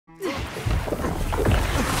It'll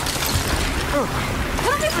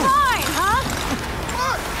be fine, huh?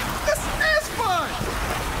 Fine! This is fine!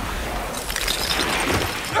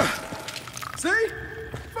 See?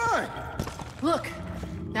 Fine! Look,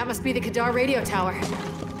 that must be the Kadar radio tower.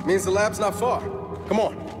 Means the lab's not far. Come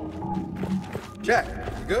on. Jack,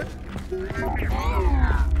 you good?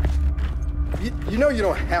 You know you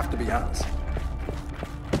don't have to be honest.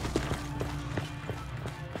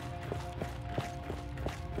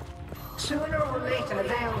 Sooner or later,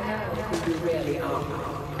 they'll know who you really are.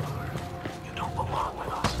 You don't belong with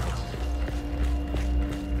us.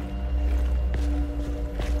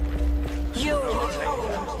 You will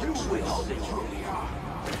know that you really are.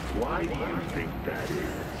 Why do you think that is?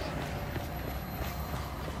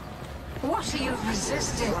 What are you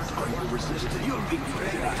resisting? What are you resisting? You'll be free.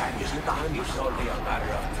 Isn't time? It's only a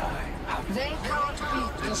matter of time. They can't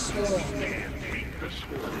beat the swarm.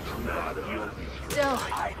 Still,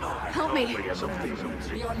 help me. You're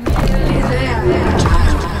nearly there,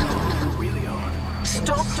 child. You really are.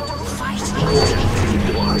 Stop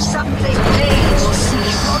fighting. Something pain will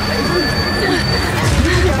cease.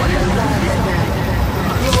 You're one of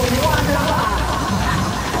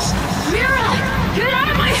us. Mira! Get out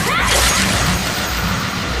of my head!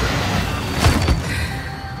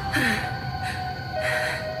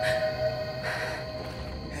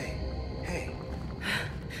 Hey.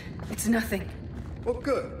 It's nothing. Well,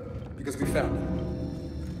 good. Because we found it.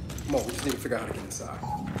 Come on, we just need to figure out how to get inside.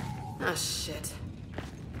 Ah, shit.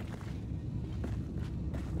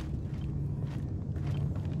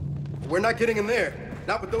 We're not getting in there.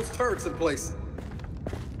 Not with those turrets in place.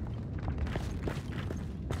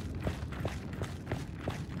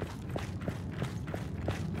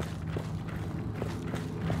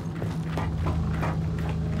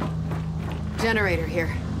 Generator here.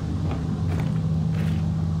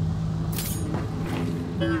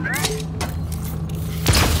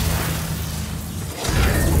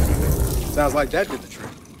 Sounds like that did the trick.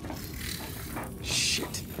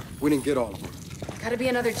 Shit. We didn't get all of them. Gotta be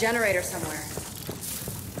another generator somewhere.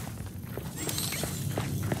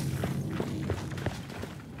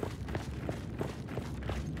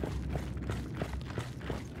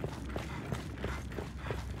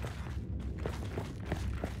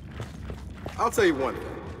 I'll tell you one thing.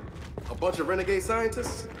 A bunch of renegade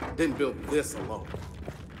scientists didn't build this alone.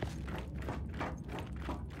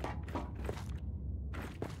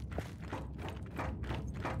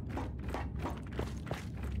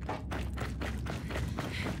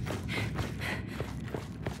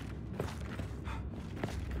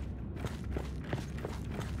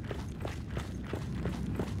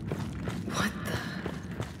 What the?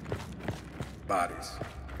 Bodies.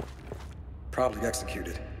 Probably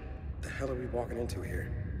executed. What the hell are we walking into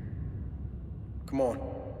here? Come on,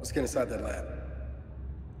 let's get inside that lab.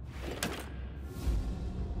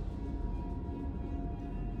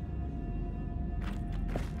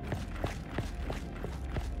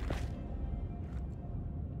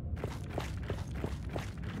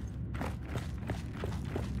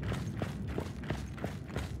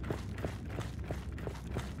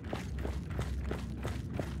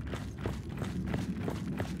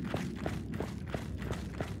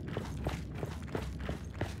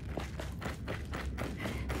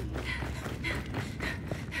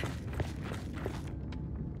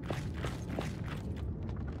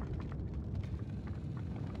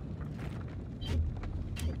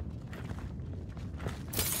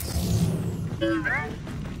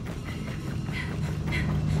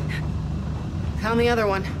 Found the other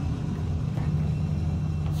one.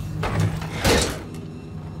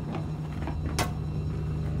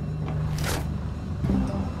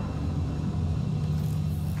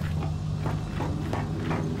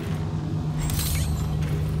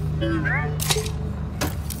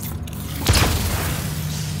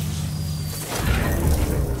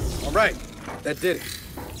 All right, that did it.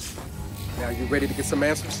 Now you ready to get some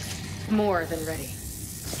answers? More than ready.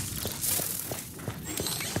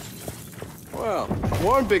 Well,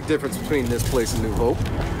 one big difference between this place and New Hope.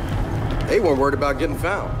 They weren't worried about getting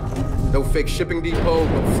found. No fake shipping depot,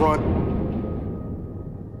 no front.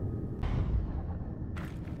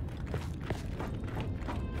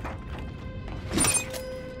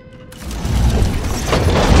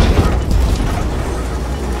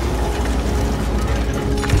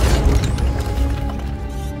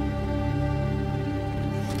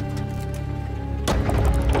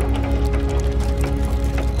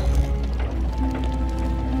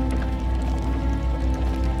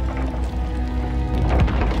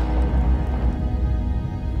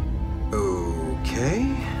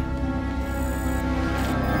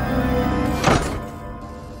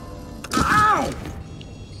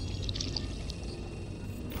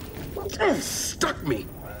 Stuck me.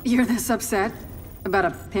 You're this upset? About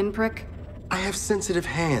a pinprick? I have sensitive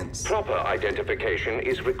hands. Proper identification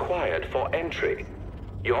is required for entry.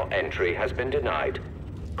 Your entry has been denied.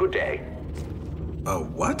 Good day.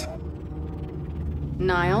 What?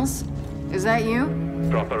 Niles? Is that you?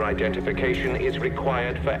 Proper identification is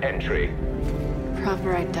required for entry.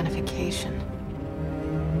 Proper identification.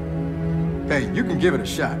 Hey, you can give it a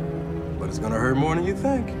shot, but it's gonna hurt more than you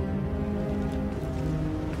think.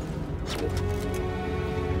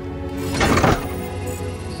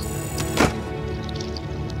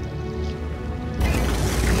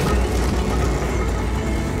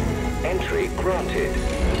 Entry granted.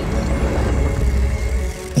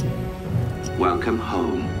 Welcome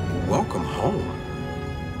home. Welcome home.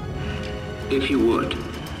 If you would,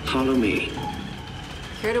 follow me.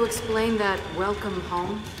 Care to explain that welcome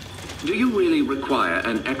home? Do you really require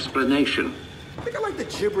an explanation? I think I like the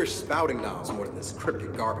gibberish spouting Niles more than this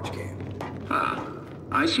cryptic garbage can. Ah,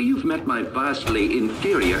 I see you've met my vastly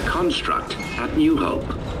inferior construct at New Hope.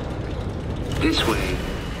 This way,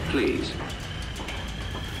 please.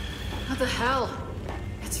 What the hell?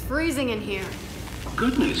 It's freezing in here.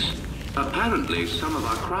 Goodness. Apparently, some of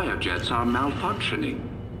our cryojets are malfunctioning.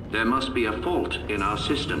 There must be a fault in our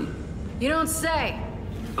system. You don't say.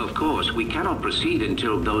 Of course, we cannot proceed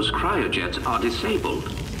until those cryojets are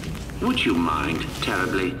disabled. Would you mind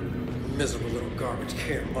terribly? Miserable little garbage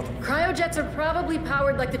can, mother. Cryojets are probably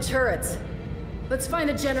powered like the turrets. Let's find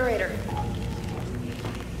the generator.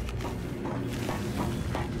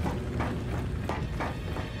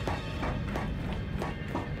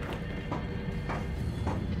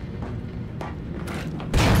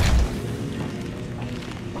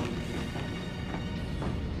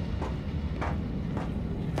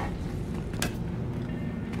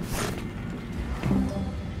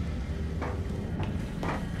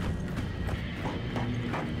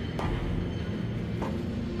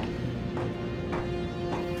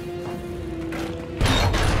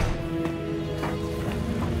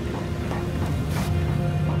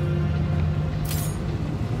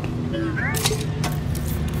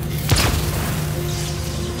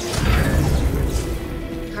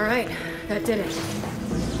 All right, that did it.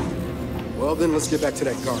 Well then, let's get back to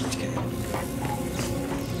that garbage can.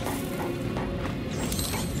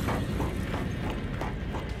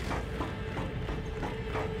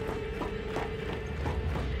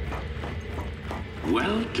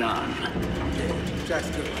 Well done. Yeah, Jack's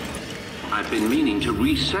good. I've been meaning to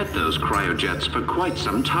reset those cryojets for quite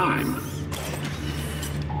some time.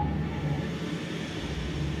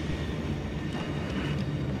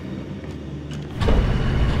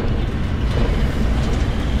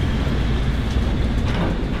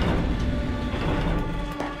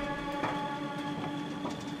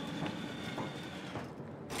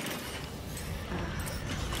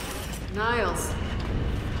 Niles,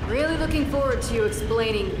 really looking forward to you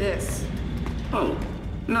explaining this. Oh,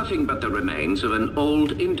 nothing but the remains of an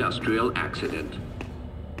old industrial accident.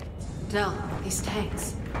 Del, these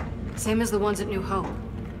tanks. Same as the ones at New Hope.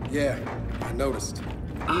 Yeah, I noticed.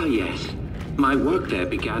 Ah, yes. My work there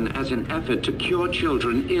began as an effort to cure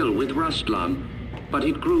children ill with rust lung, but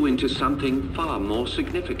it grew into something far more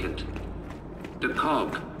significant. The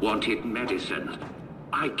cog wanted medicine.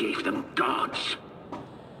 I gave them gods.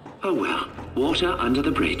 Oh well, water under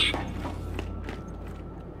the bridge.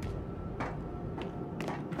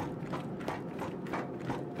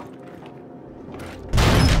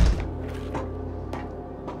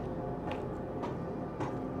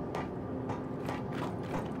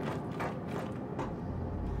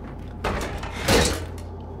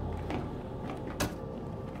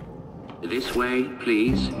 This way,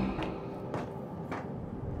 please.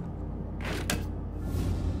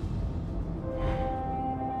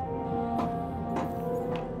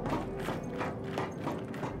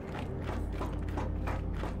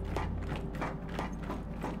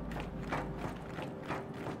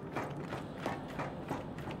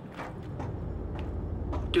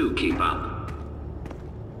 Do keep up.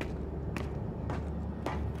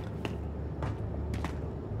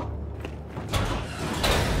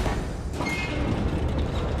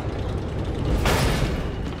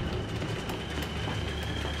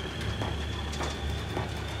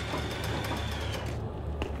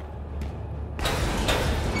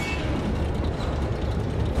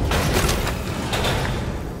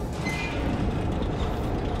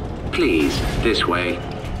 Please, this way.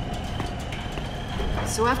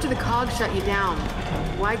 So after the cog shut you down,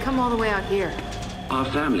 why come all the way out here? Our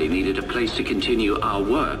family needed a place to continue our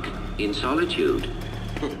work in solitude.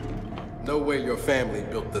 No way your family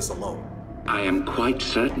built this alone. I am quite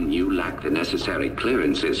certain you lack the necessary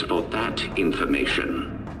clearances for that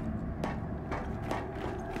information.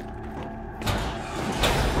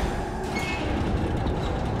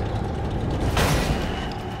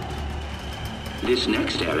 This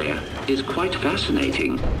next area is quite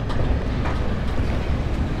fascinating.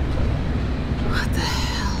 What the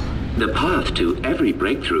hell? The path to every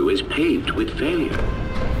breakthrough is paved with failure.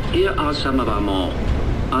 Here are some of our more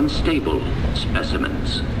unstable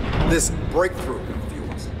specimens. This breakthrough of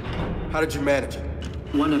yours, how did you manage it?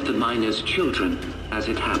 One of the miner's children, as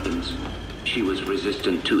it happens. She was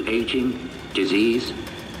resistant to aging, disease.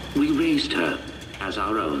 We raised her as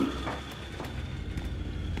our own.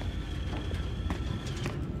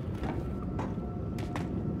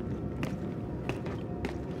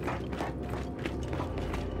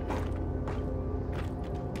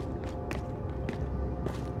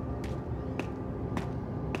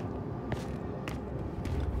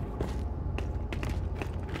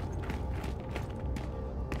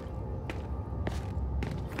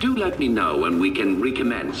 Do let me know when we can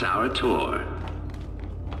recommence our tour.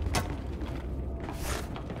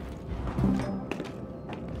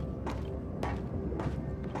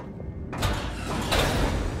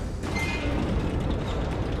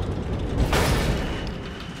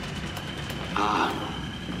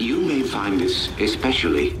 You may find this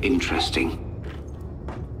especially interesting.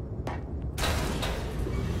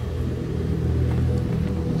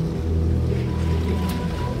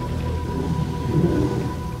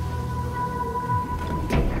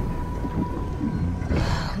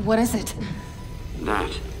 What is it?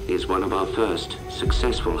 That is one of our first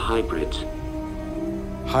successful hybrids.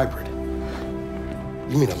 Hybrid?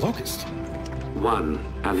 You mean a locust? One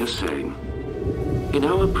and the same. In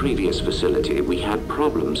our previous facility, we had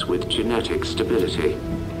problems with genetic stability.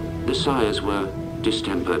 The sires were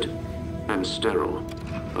distempered and sterile,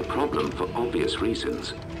 a problem for obvious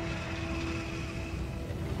reasons.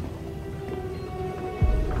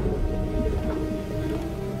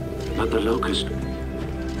 But the locusts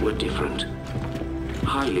were different.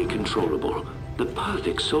 Highly controllable, the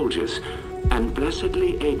perfect soldiers, and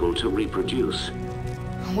blessedly able to reproduce.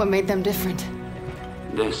 What made them different?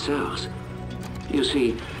 Their cells. You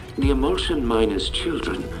see, the emulsion miner's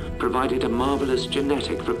children provided a marvelous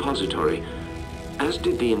genetic repository, as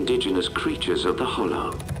did the indigenous creatures of the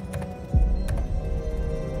Hollow.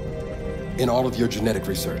 In all of your genetic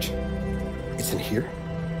research, it's in here?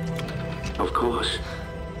 Of course.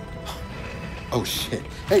 Oh shit.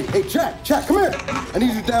 Hey, Jack, come here! I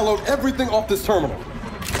need you to download everything off this terminal.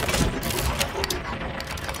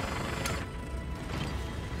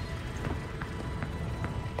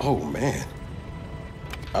 Oh man.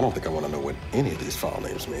 I don't think I want to know what any of these file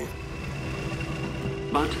names mean.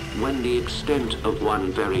 But when the extent of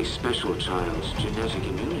one very special child's genetic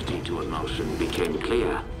immunity to emulsion became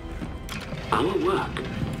clear, our work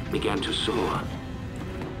began to soar.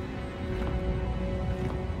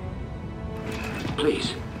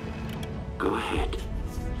 Please, go ahead.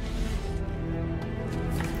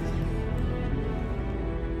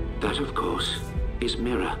 That, of course, is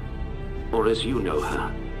Mira, or as you know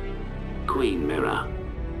her, Queen Mira.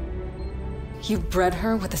 You bred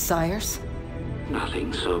her with the sires?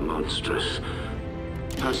 Nothing so monstrous.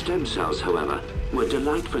 Her stem cells, however, were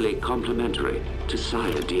delightfully complementary to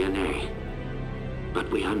sire DNA.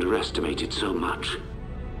 But we underestimated so much.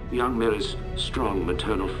 Young Mira's strong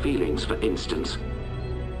maternal feelings, for instance.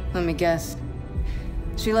 Let me guess.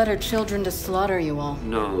 She led her children to slaughter you all.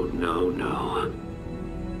 No.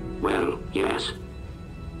 Well, yes.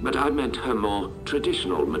 But I meant her more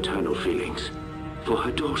traditional maternal feelings for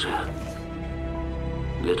her daughter.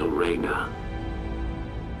 Little Raina.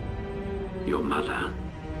 Your mother.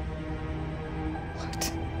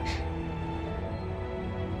 What?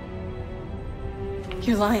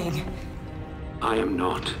 You're lying. I am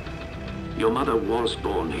not. Your mother was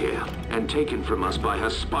born here and taken from us by her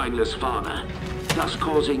spineless father, thus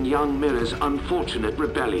causing young Mira's unfortunate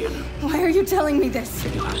rebellion. Why are you telling me this?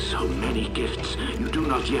 You have so many gifts you do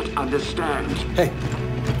not yet understand. Hey,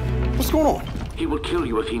 what's going on? He will kill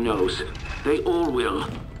you if he knows. They all will.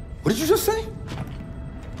 What did you just say?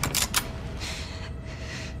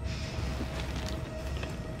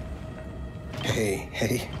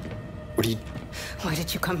 Hey, what are you... Why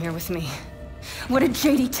did you come here with me? What did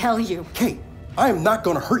JD tell you? Kait, I am not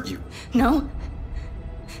gonna hurt you. No?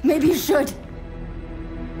 Maybe you should.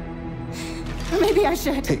 Or maybe I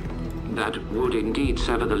should. Hey. That would indeed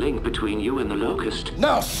sever the link between you and the Locust.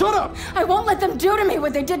 Now, shut up! I won't let them do to me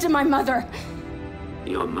what they did to my mother.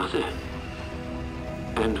 Your mother?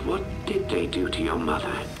 And what did they do to your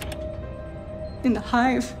mother? In the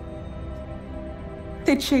Hive,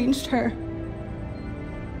 they changed her.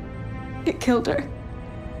 It killed her.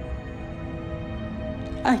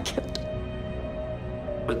 I killed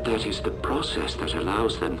her. But that is the process that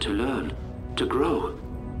allows them to learn, to grow.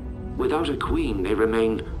 Without a queen, they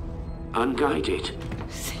remain unguided.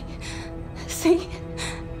 See?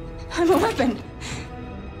 I'm a weapon.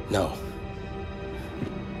 No.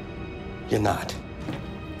 You're not.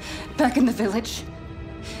 Back in the village,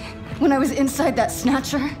 when I was inside that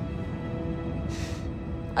snatcher,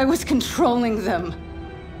 I was controlling them.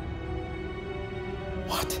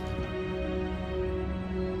 What?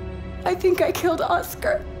 I think I killed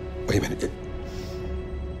Oscar. Wait a minute.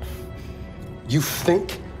 You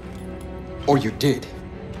think? Or you did?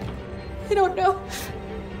 I don't know.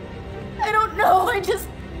 I don't know.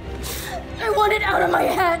 I want it out of my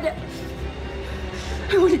head.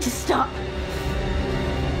 I want it to stop.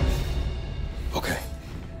 Okay.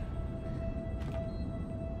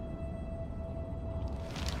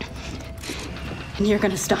 And you're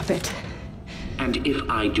gonna stop it. And if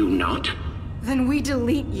I do not? Then we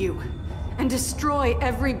delete you and destroy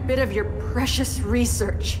every bit of your precious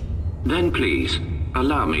research. Then please,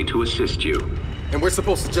 allow me to assist you. And we're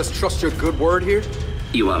supposed to just trust your good word here?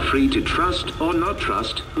 You are free to trust or not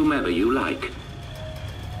trust whomever you like.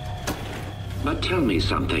 But tell me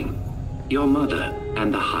something. Your mother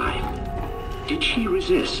and the Hive. Did she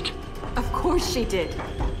resist? Of course she did.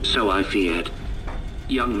 So I feared.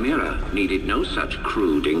 Young Mira needed no such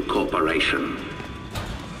crude incorporation.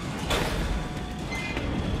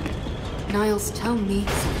 Niles, tell me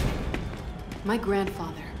something. My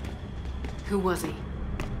grandfather. Who was he?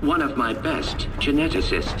 One of my best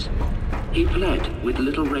geneticists. He fled with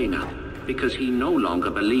little Reyna because he no longer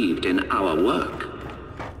believed in our work.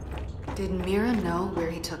 Did Mira know where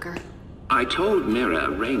he took her? I told Mira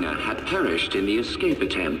Reyna had perished in the escape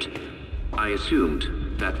attempt. I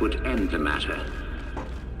assumed that would end the matter.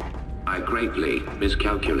 I greatly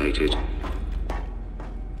miscalculated.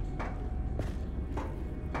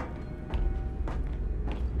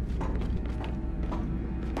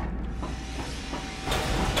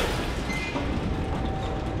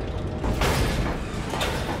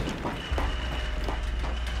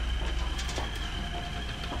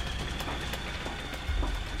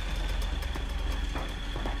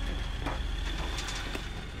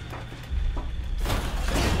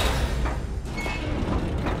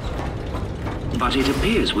 But it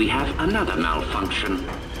appears we have another malfunction.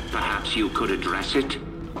 Perhaps you could address it?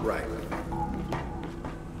 Right.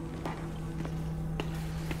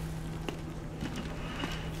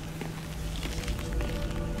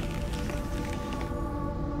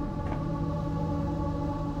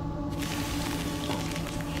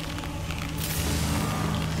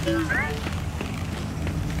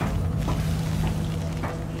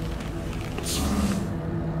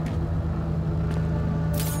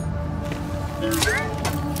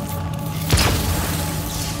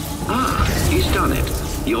 He's done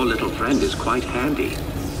it. Your little friend is quite handy.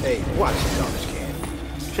 Hey, watch the garbage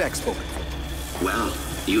can. Jack's spoken for. Well,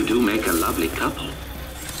 you do make a lovely couple.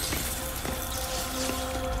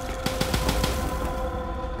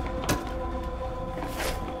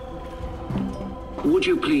 Would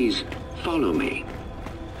you please follow me?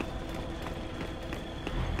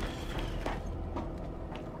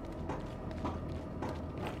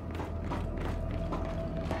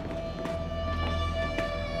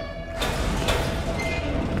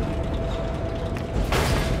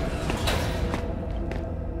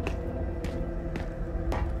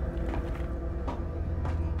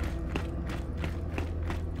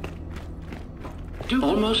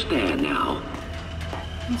 Almost there now.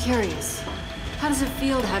 I'm curious. How does it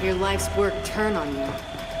feel to have your life's work turn on you?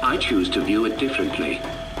 I choose to view it differently.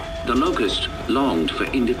 The Locust longed for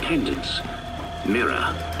independence.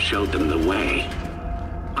 Mira showed them the way.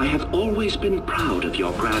 I have always been proud of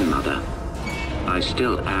your grandmother. I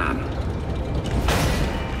still am.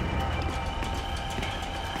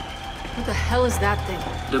 What the hell is that thing?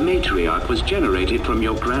 The matriarch was generated from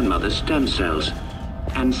your grandmother's stem cells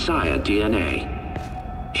and sire DNA.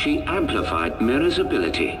 She amplified Mira's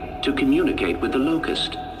ability to communicate with the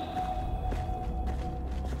Locust.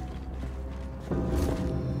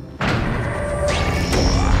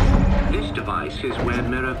 This device is where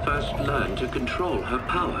Mira first learned to control her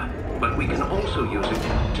power, but we can also use it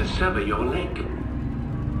to sever your link,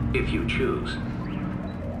 if you choose.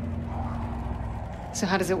 So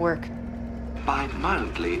how does it work? By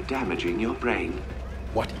mildly damaging your brain.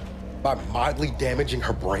 What? By mildly damaging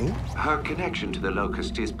her brain? Her connection to the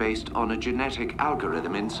Locust is based on a genetic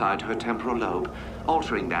algorithm inside her temporal lobe.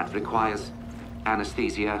 Altering that requires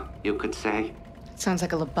anesthesia, you could say. Sounds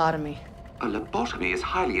like a lobotomy. A lobotomy is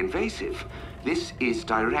highly invasive. This is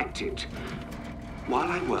directed. While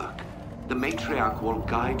I work, the matriarch will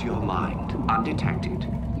guide your mind, undetected,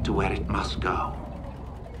 to where it must go.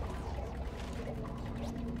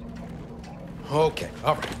 Okay,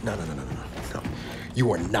 all right. No.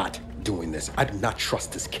 You are not doing this. I do not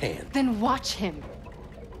trust this can. Then watch him.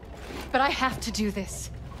 But I have to do this.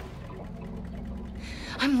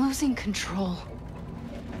 I'm losing control.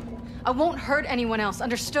 I won't hurt anyone else,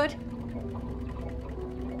 understood?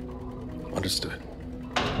 Understood.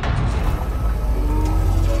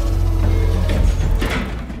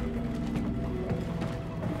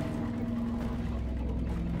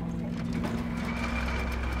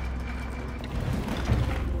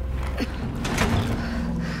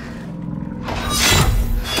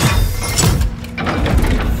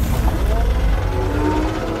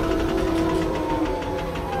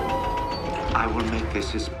 I will make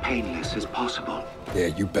this as painless as possible. Yeah,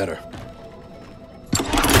 you better.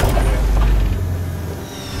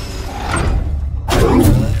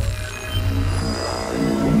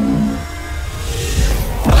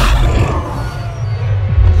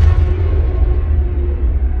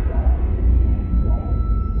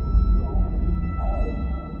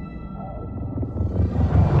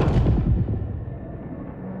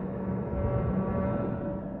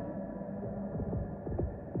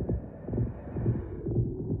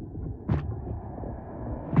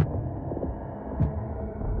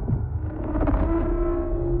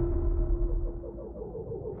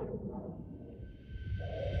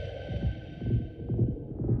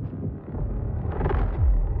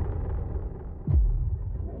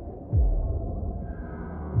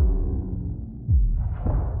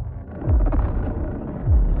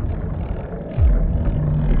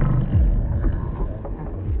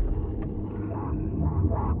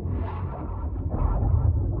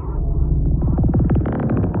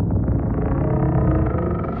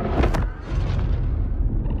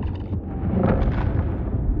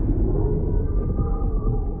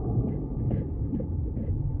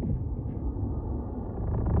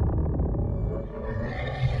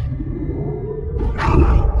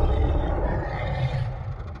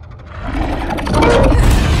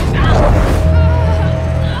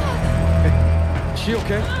 She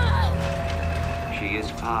okay? She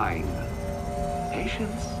is fine.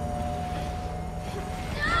 Patience.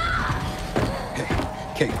 Hey,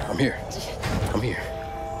 Kate, I'm here. I'm here.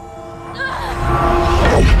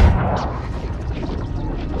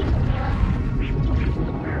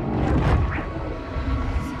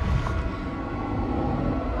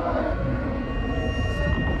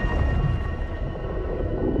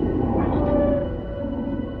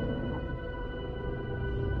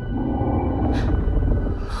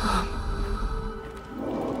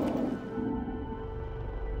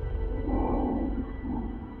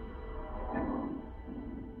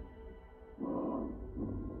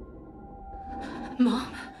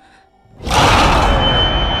 Mom?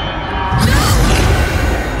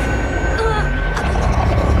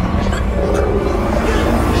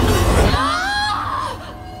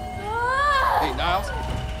 Hey, Niles?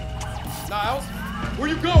 Niles? Where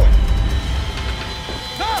you going?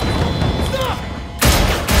 Niles! Stop!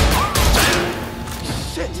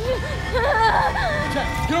 Shit!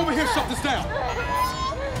 Jack, get over here and shut this down!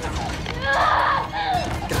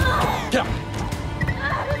 Get out!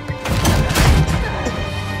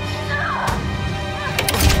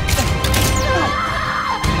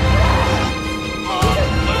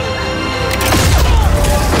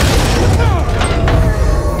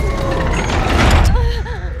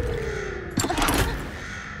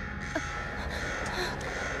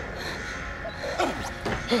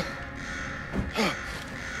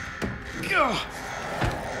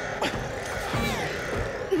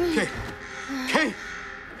 Kate! Kate!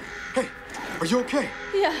 Hey, are you okay?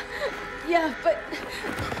 Yeah, but...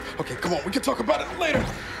 Okay, come on, we can talk about it later!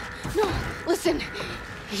 No, listen.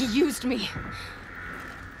 He used me.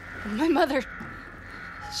 My mother...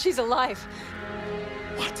 she's alive.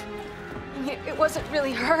 What? I mean, it wasn't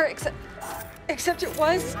really her, except it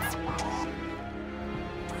was...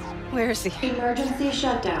 Where is he? Emergency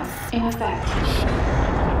shutdown in effect.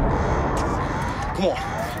 Come on,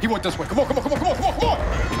 he went this way. Come on, come on, come on, come on, come on, come on!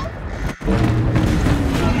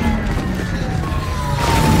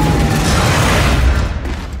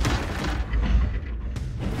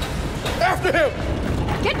 After him!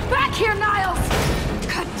 Get back here, Niles!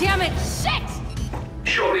 God damn it, shit!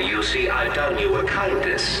 Surely you see I've done you a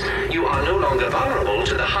kindness. You are no longer vulnerable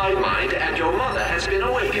to the hive mind, and your mother has been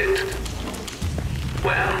awakened.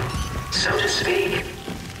 Well, so to speak.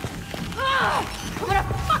 I'm gonna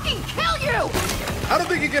fucking kill you! I don't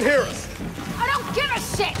think he can hear us. I don't give a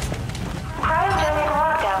shit! Cryogenic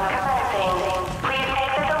lockdown commencing. Please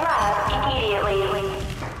exit the lab immediately.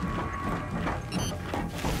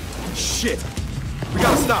 Shit! We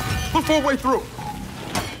gotta stop. Look for a way through.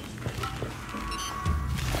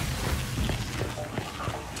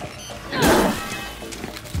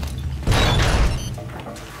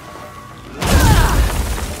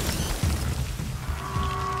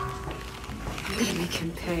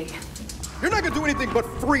 can pay. You're not gonna do anything but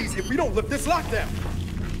freeze if we don't lift this lockdown.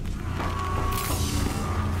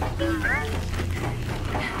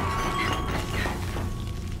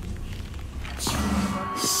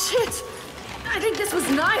 Shit! I think this was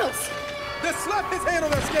Niles! Just slap his hand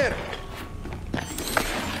on that scanner.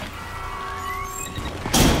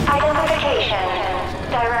 Identification.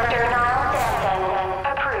 Director Niles Danson.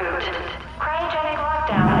 Approved. Cryogenic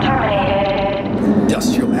lockdown terminated.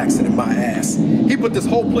 Industrial accident, my ass. He put this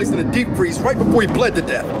whole place in a deep freeze right before he bled to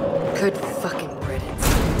death. Good fucking riddance.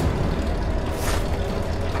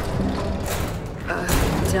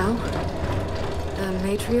 Del? The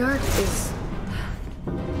matriarch is...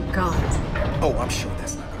 gone. Oh, I'm sure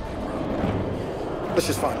that's not gonna be a problem. Let's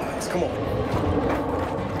just find Niles. Come on.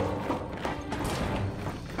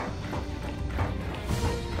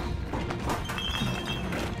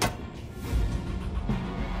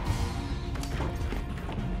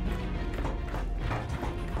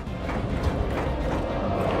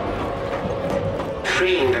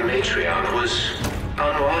 Freeing the matriarch was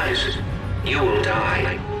unwise. You will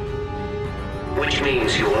die. Which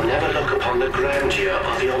means you will never look upon the grandeur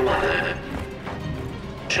of your mother.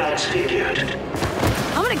 Transfigured.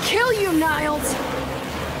 I'm gonna kill you, Niles!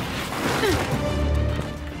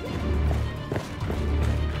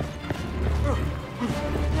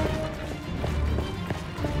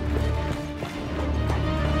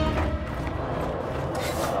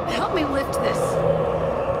 Help me lift this.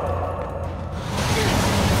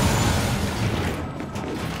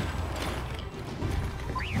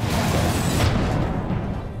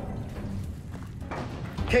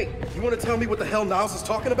 Kate, you want to tell me what the hell Niles is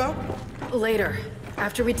talking about? Later,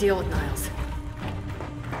 after we deal with Niles.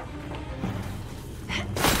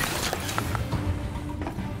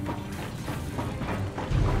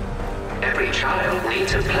 Every child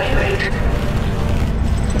needs a playmate.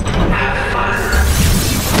 Have fun.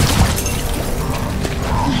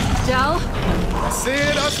 Del? I see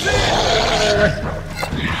it, I see it!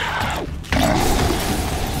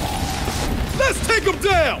 Let's take him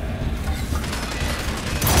down!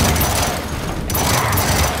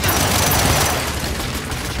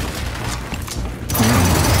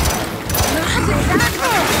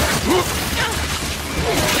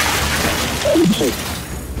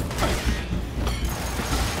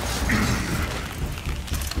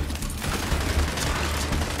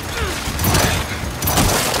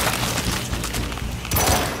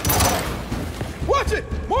 Watch it!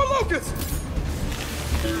 More locusts!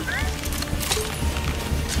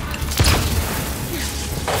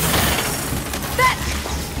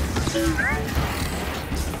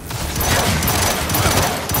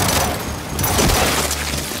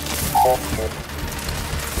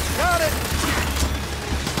 Got it!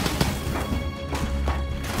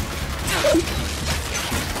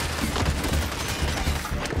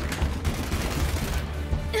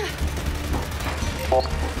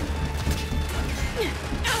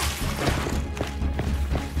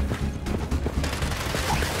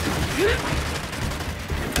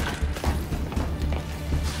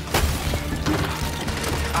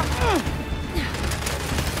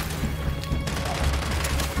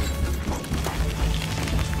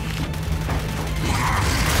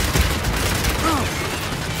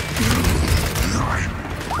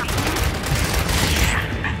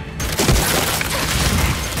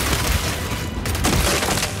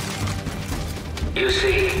 You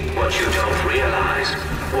see, what you don't realize,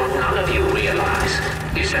 what none of you realize,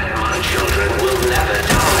 is that my children will never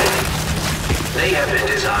die. They have been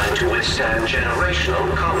designed to withstand generational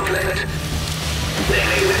conflict. They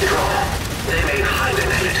may withdraw, they may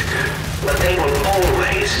hibernate, but they will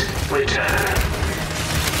always return.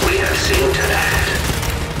 We have seen to that.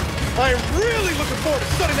 I am really looking forward to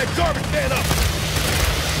shutting that garbage can up!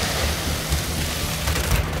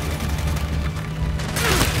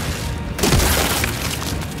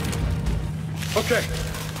 Okay,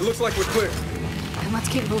 it looks like we're clear. Then let's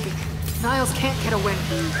keep moving. Niles can't get away.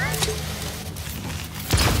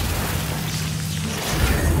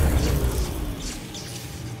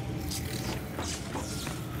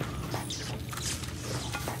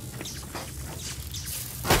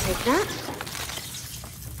 I'll take that.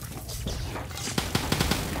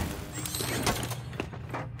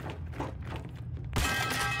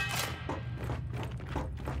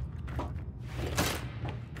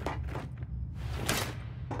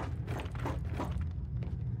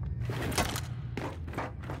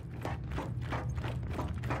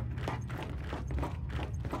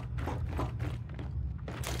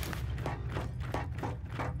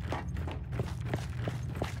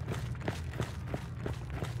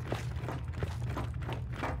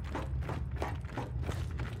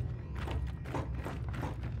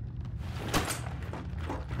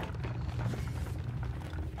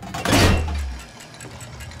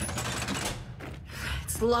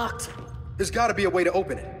 It's locked. There's gotta be a way to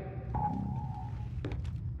open it.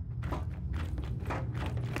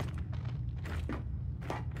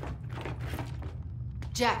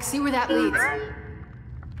 Jack, see where that leads.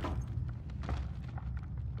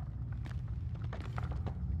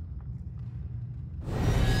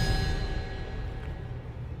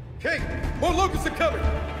 Kait, more locusts are coming!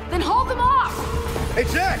 Then hold them off! Hey,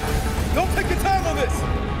 Jack! Don't take your time on this!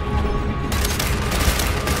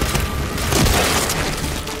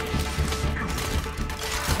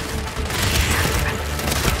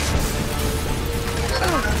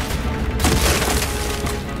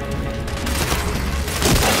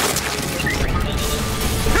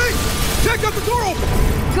 Hey! Jack got the door open!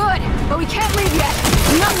 Good, but we can't leave yet.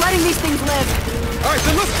 I'm not letting these things live. Alright,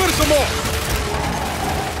 then let's finish them off!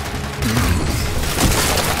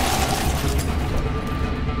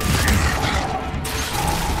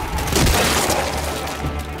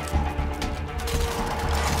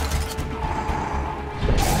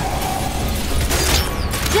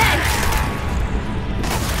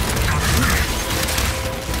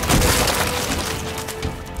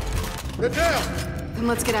 They're down! Then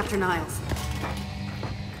let's get after Niles.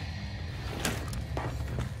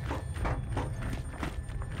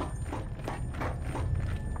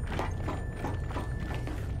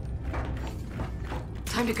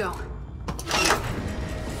 Time to go.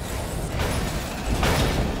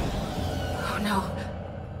 Oh no.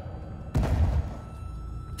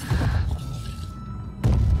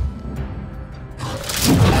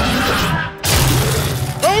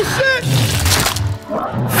 Oh shit!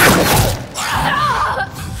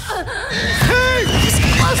 Hey! Just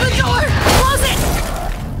close the door! Close it!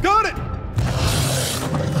 Got it!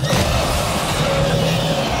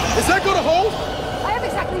 Is that gonna hold? I have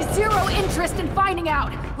exactly 0 interest in finding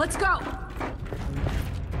out. Let's go.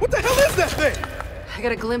 What the hell is that thing? I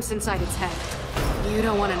got a glimpse inside its head. You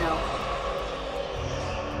don't want to know.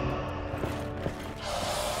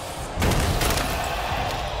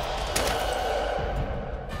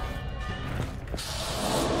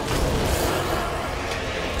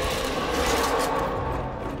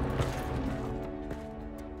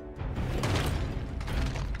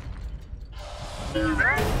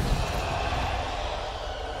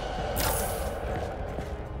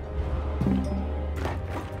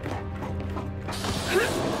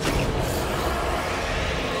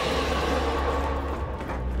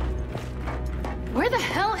 Where the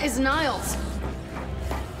hell is Niles?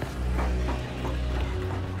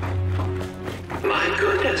 My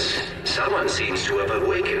goodness. Someone seems to have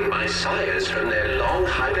awakened my sires from their long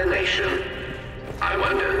hibernation. I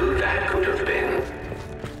wonder who that could have been.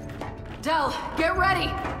 Del, get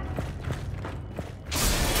ready!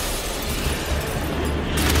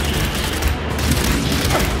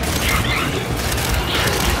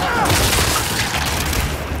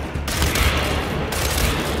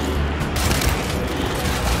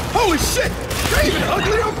 Holy shit! They're even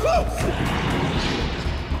ugly up close!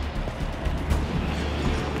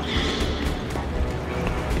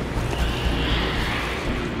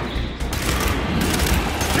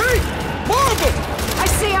 Hey! More of them! I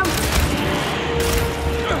see him!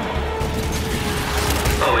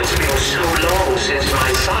 Oh, it's been so long since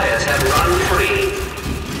my sires have run free.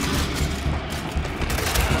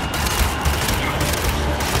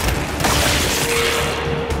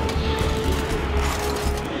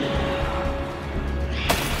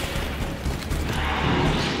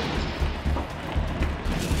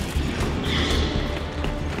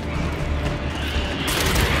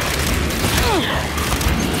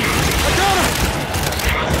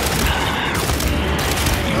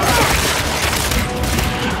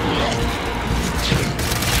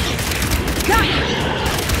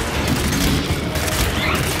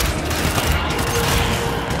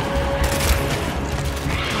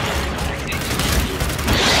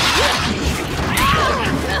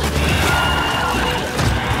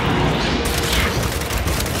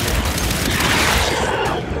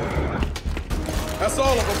 That's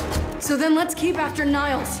all of them. So then let's keep after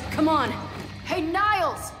Niles. Come on. Hey,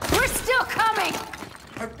 Niles! We're still coming!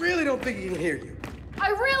 I really don't think he can hear you. I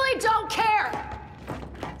really don't care!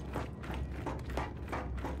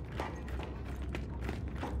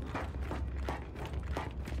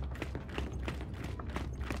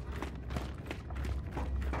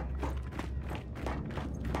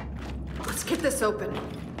 Let's get this open.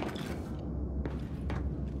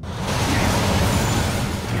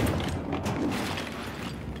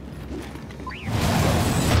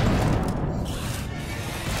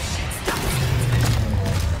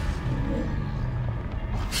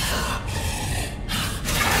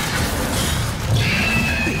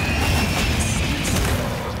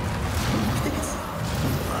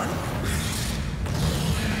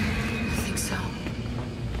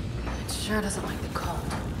 Sera doesn't like the cold.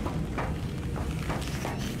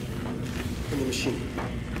 In the machine.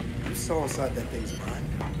 You saw inside that thing's mind.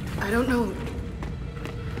 I don't know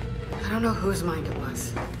whose mind it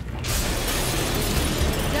was. No!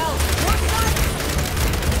 What's that?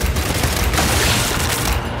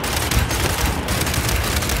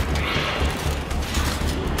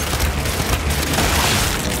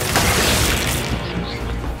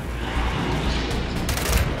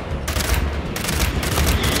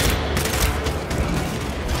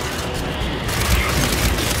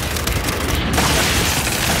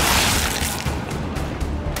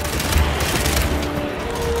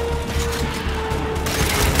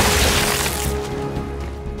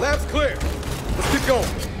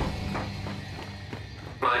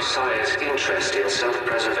 Interest in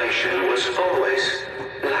self-preservation was always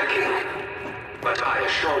lacking. But I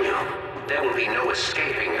assure you, there will be no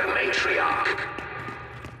escaping a matriarch.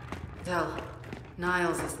 Del,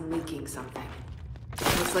 Niles is leaking something.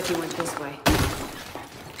 Looks like he went this way.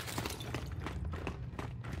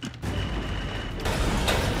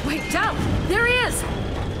 Wait, Del! There he is!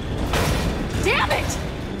 Damn it!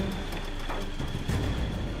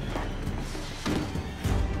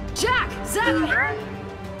 Jack! Zach!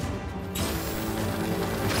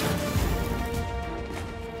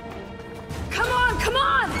 Come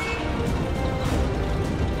on!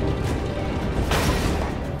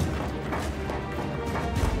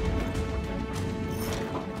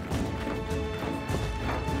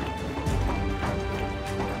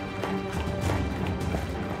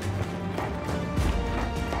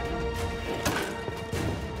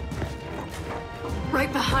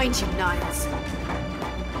 Right behind you, Niles.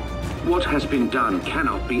 What has been done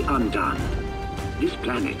cannot be undone. This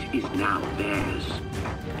planet is now theirs.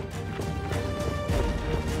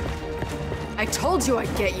 I told you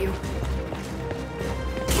I'd get you.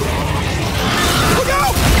 Look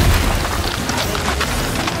out!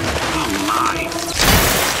 Oh my!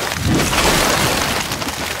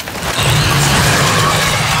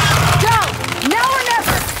 Go! Now or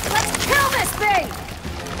never! Let's kill this thing!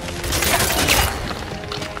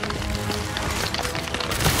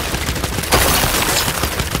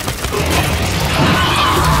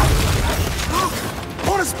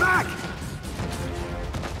 On his back!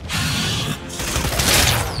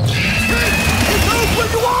 Where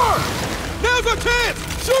you are! Now's our chance!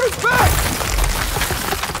 Shoot his back!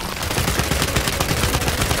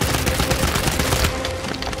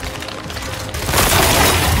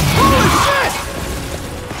 Holy shit!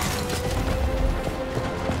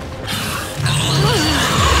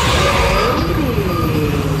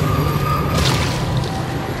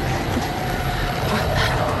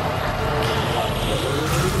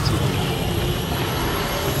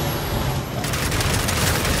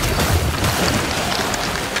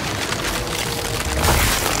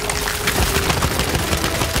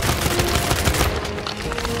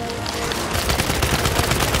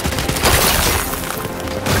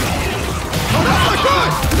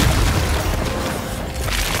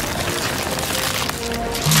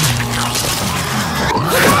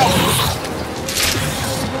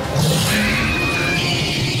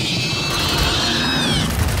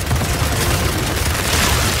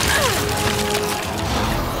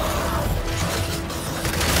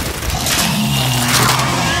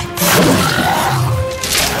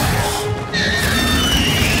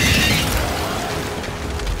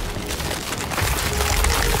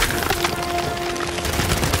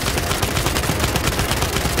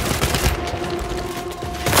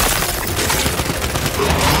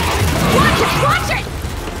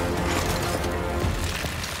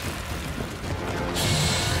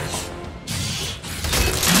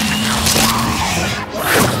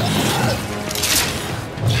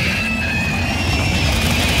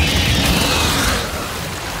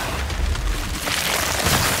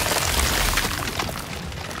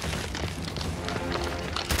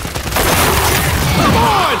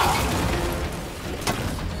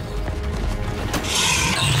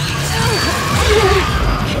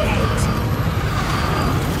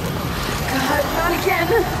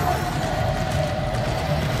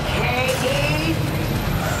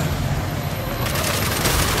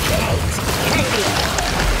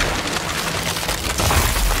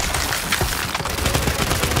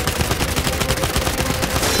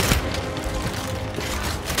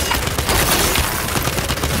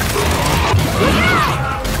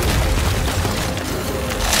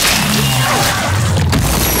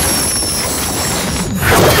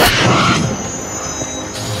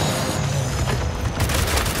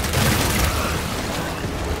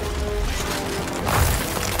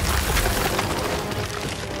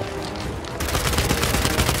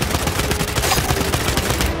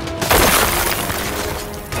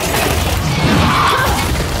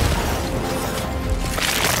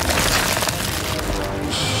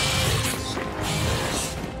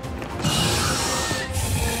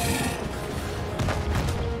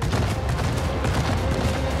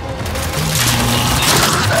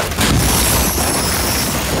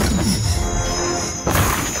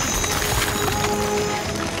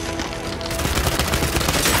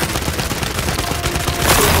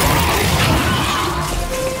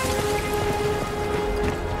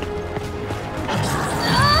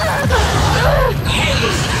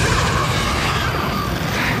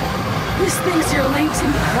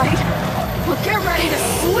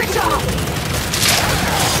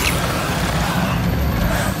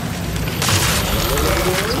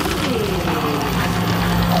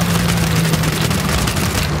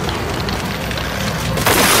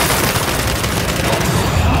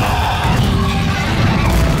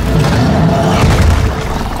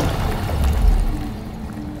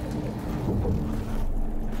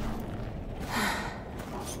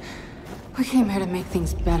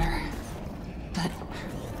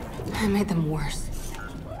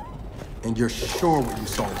 You're sure what you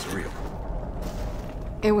saw was real?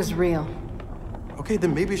 It was real. Okay,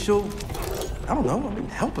 then maybe she'll, I don't know,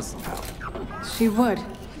 help us somehow. She would,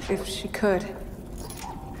 if she could.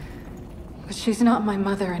 But she's not my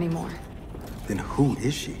mother anymore. Then who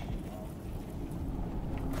is she?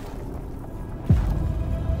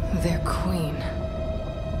 Their queen.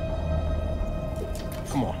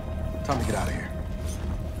 Come on, time to get out of here.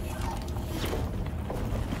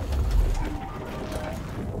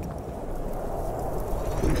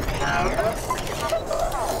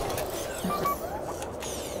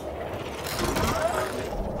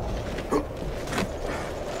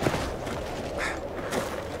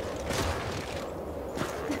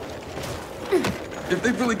 If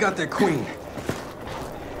they've really got their queen,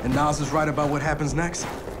 and Nas is right about what happens next,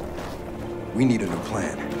 we need a new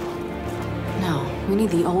plan. No, we need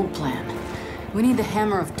the old plan. We need the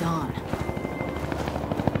Hammer of Dawn.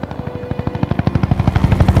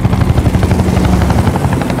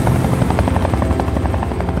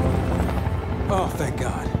 Oh, thank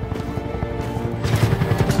God.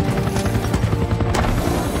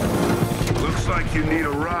 Looks like you need a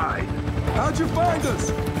ride. How'd you find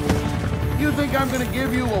us? You think I'm gonna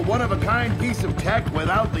give you a one-of-a-kind piece of tech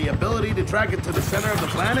without the ability to track it to the center of the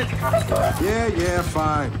planet? Yeah,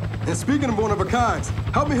 fine. And speaking of one-of-a-kinds,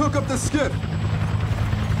 help me hook up this skiff.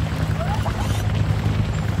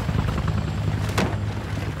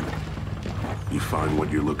 You find what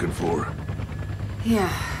you're looking for?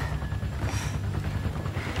 Yeah.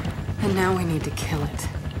 And now we need to kill it.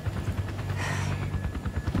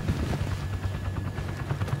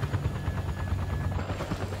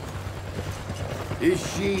 Is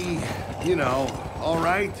she, you know, all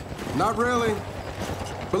right? Not really.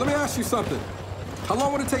 But let me ask you something. How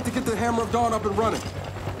long would it take to get the Hammer of Dawn up and running?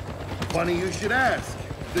 Funny you should ask.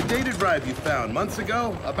 The data drive you found months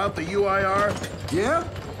ago about the UIR? Yeah?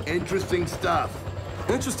 Interesting stuff.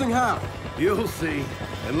 Interesting how? You'll see.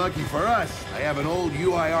 And lucky for us, I have an old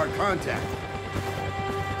UIR contact.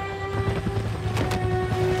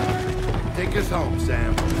 Take us home,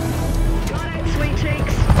 Sam. Got it, sweet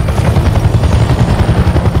cheeks.